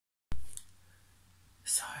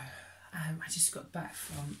I just got back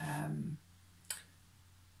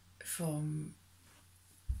from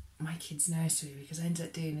my kids' nursery, because I ended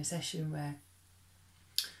up doing a session where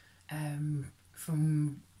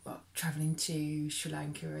travelling to Sri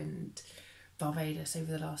Lanka and Barbados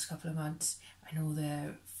over the last couple of months, and all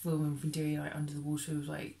the filming we've been doing like under the water was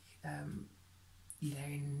like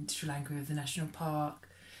in Sri Lanka with the national park,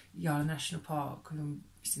 Yala National Park, and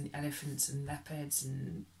seeing the elephants and leopards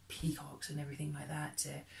and peacocks and everything like that, to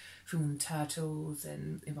film turtles,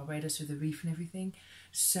 and in Barbados with the reef and everything.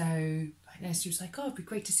 So like Nursery was like, oh, it'd be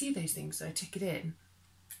great to see those things, so I took it in,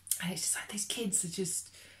 and it's just like those kids are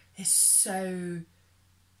just, they're so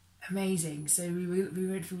amazing. So we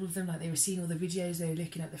went through all of them, like they were seeing all the videos, they were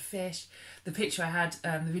looking at the fish. The picture I had,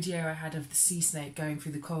 the video I had of the sea snake going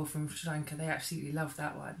through the coral from Sri Lanka, they absolutely loved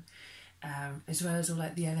that one. As well as all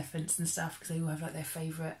like the elephants and stuff, because they all have like their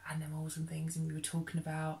favourite animals and things, and we were talking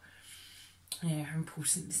about, you know, how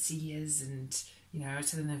important the sea is, and you know, I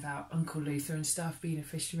was telling them about Uncle Luther and stuff, being a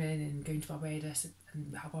fisherman and going to Barbados,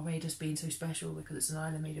 and how Barbados being so special because it's an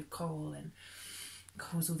island made of coral, and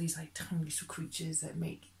coral's all these like tiny little creatures that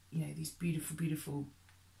make, you know, these beautiful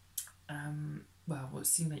what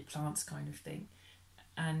seem like plants kind of thing,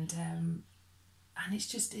 and it's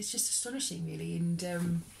just astonishing really. And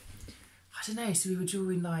I don't know, so we were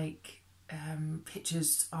drawing like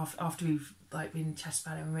pictures after we've like been chatting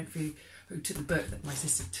about it, and we took the book that my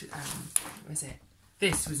sister took, what was it?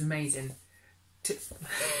 This was amazing. Did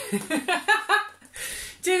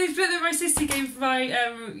this book that my sister gave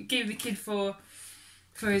the kid for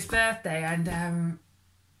his birthday, and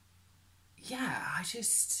yeah, I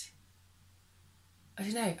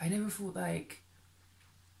don't know, I never thought like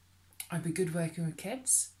I'd be good working with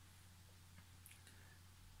kids,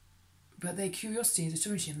 but their curiosity is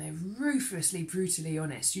astonishing. They're ruthlessly, brutally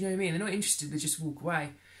honest, you know what I mean? They're not interested, they just walk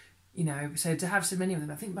away, you know. So to have so many of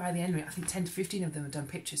them, I think by the end of it, I think 10 to 15 of them have done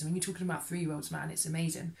pictures. I mean, you're talking about 3-year-olds, man, it's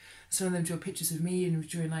amazing. Some of them draw pictures of me, and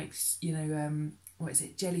drawing like, you know, what is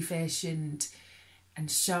it, jellyfish and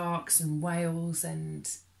sharks and whales, and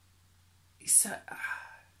so I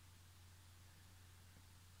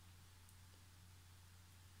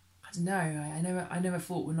don't know, I never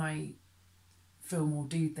thought when I film or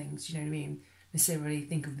do things, you know what I mean, necessarily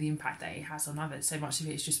think of the impact that it has on others. So much of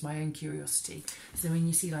it is just my own curiosity. So when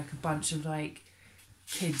you see like a bunch of like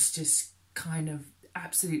kids just kind of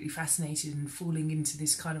absolutely fascinated and falling into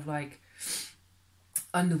this kind of like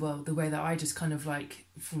underworld, the way that I just kind of like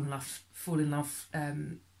fall in love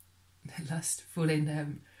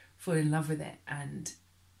with it, and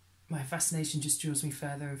my fascination just draws me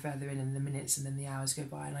further and further in, and the minutes and then the hours go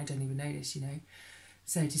by and I don't even notice, you know.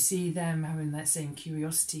 So to see them having that same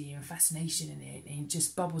curiosity and fascination in it, and it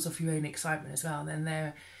just bubbles off your own excitement as well, and then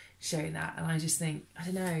they're showing that, and I just think, I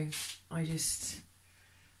don't know,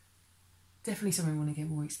 definitely something I want to get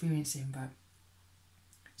more experience in, but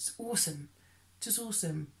it's awesome, just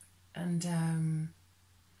awesome. And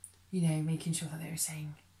you know, making sure that they were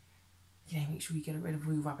saying, you know, make sure you get rid of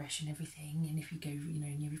all rubbish and everything, and if you go, you know,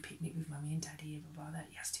 and you have a picnic with mummy and daddy and blah blah, that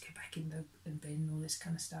he has to go back in the bin, all this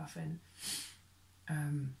kind of stuff. And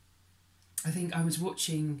I think I was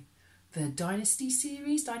watching the Dynasty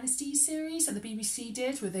series that the BBC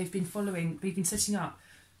did, where we've been setting up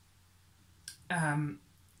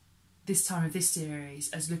this time of this series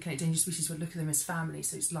as looking at endangered species, but look at them as family.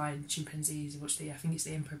 So it's lion, chimpanzees. I think it's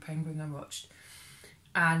the emperor penguin I watched,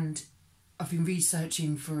 and I've been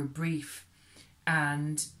researching for a brief,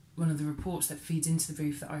 and one of the reports that feeds into the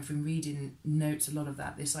brief that I've been reading notes a lot of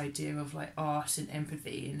that, this idea of like art and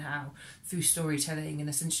empathy, and how through storytelling and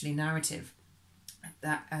essentially narrative,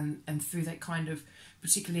 that and through that kind of,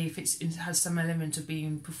 particularly if it has some element of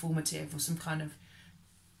being performative or some kind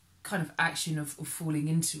of action of falling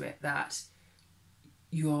into it, that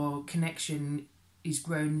your connection is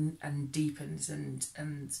grown and deepens, and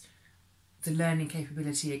the learning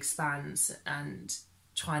capability expands, and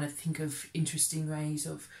trying to think of interesting ways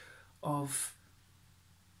of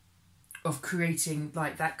creating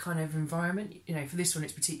like that kind of environment. You know, for this one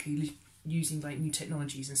it's particularly using like new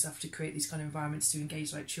technologies and stuff to create these kind of environments to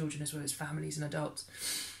engage like children as well as families and adults,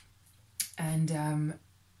 and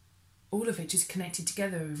all of it just connected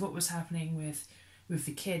together with what was happening with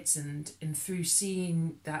the kids, and through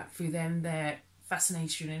seeing that through them, their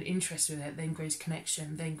fascination and interest with it then grows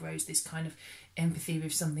connection, then grows this kind of empathy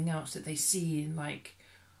with something else that they see and like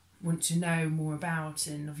want to know more about,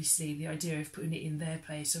 and obviously the idea of putting it in their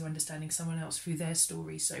place or understanding someone else through their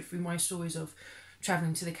stories. So through my stories of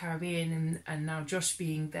travelling to the Caribbean, and now Josh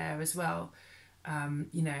being there as well,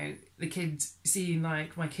 You know, the kids seeing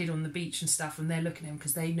like my kid on the beach and stuff, and they're looking at him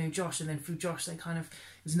because they know Josh, and then through Josh they kind of,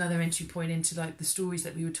 it was another entry point into like the stories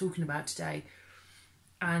that we were talking about today.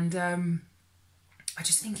 And I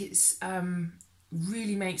just think it's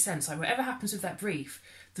really makes sense. Like whatever happens with that brief,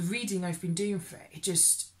 the reading I've been doing for it, it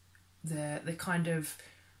just the kind of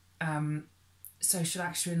social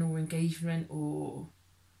action or engagement or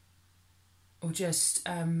just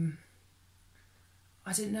I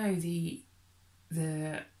don't know, the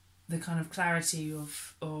kind of clarity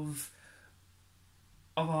of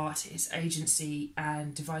art, its agency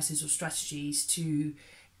and devices or strategies to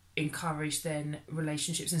encourage then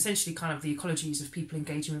relationships and essentially kind of the ecologies of people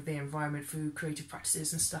engaging with their environment through creative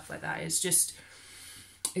practices and stuff like that.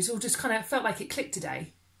 It's all just kind of felt like it clicked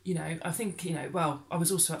today. You know, I think, you know, well, I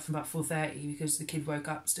was also up from about 4:30 because the kid woke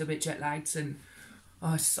up still a bit jet lagged, and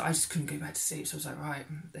I just couldn't go back to sleep. So I was like, right,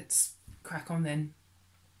 let's crack on then.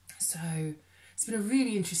 So it's been a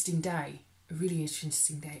really interesting day.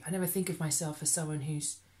 I never think of myself as someone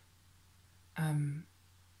who's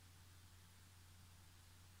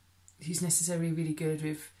necessarily really good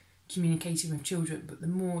with communicating with children, but the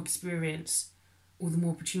more experience or the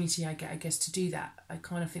more opportunity I get, I guess, to do that, I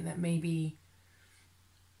kind of think that maybe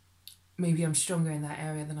I'm stronger in that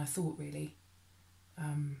area than I thought, really.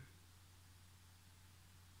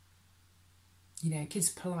 You know,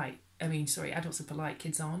 kids are polite. Adults are polite,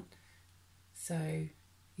 kids aren't. So,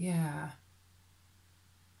 yeah.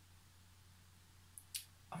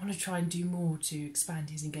 I want to try and do more to expand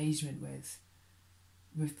his engagement with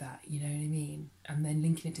that, you know what I mean? And then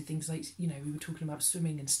linking it to things like, you know, we were talking about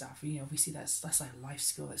swimming and stuff. You know, obviously that's like a life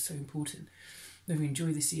skill that's so important. Whether you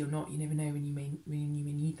enjoy the sea or not, you never know when you may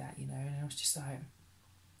need that, you know. And I was just like,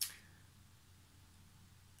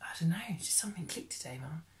 I don't know, just something clicked today,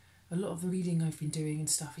 man. A lot of the reading I've been doing and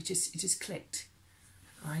stuff, it just clicked.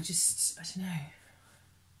 I don't know.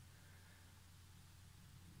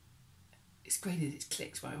 It's great that it's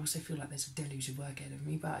clicked, but I also feel like there's a deluge of work ahead of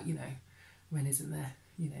me. But you know, when isn't there?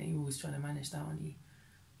 You know, you're always trying to manage that, aren't you?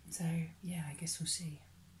 So yeah, I guess we'll see.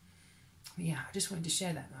 But yeah, I just wanted to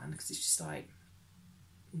share that, man, because it's just like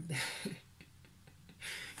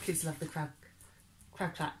kids love the crab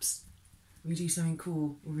claps. When you do something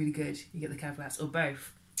cool or really good, you get the crab claps, or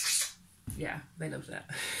both. Yeah, they love that.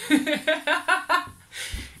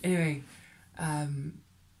 Anyway,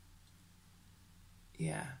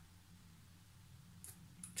 yeah.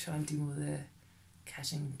 Try and do more of the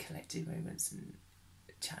casual collective moments and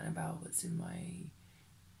chatting about what's in my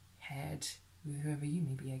head with whoever you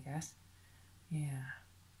may be, I guess. Yeah.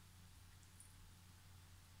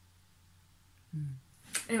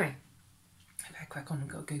 Anyway, I better crack on. I've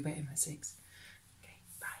got to go bed at 6.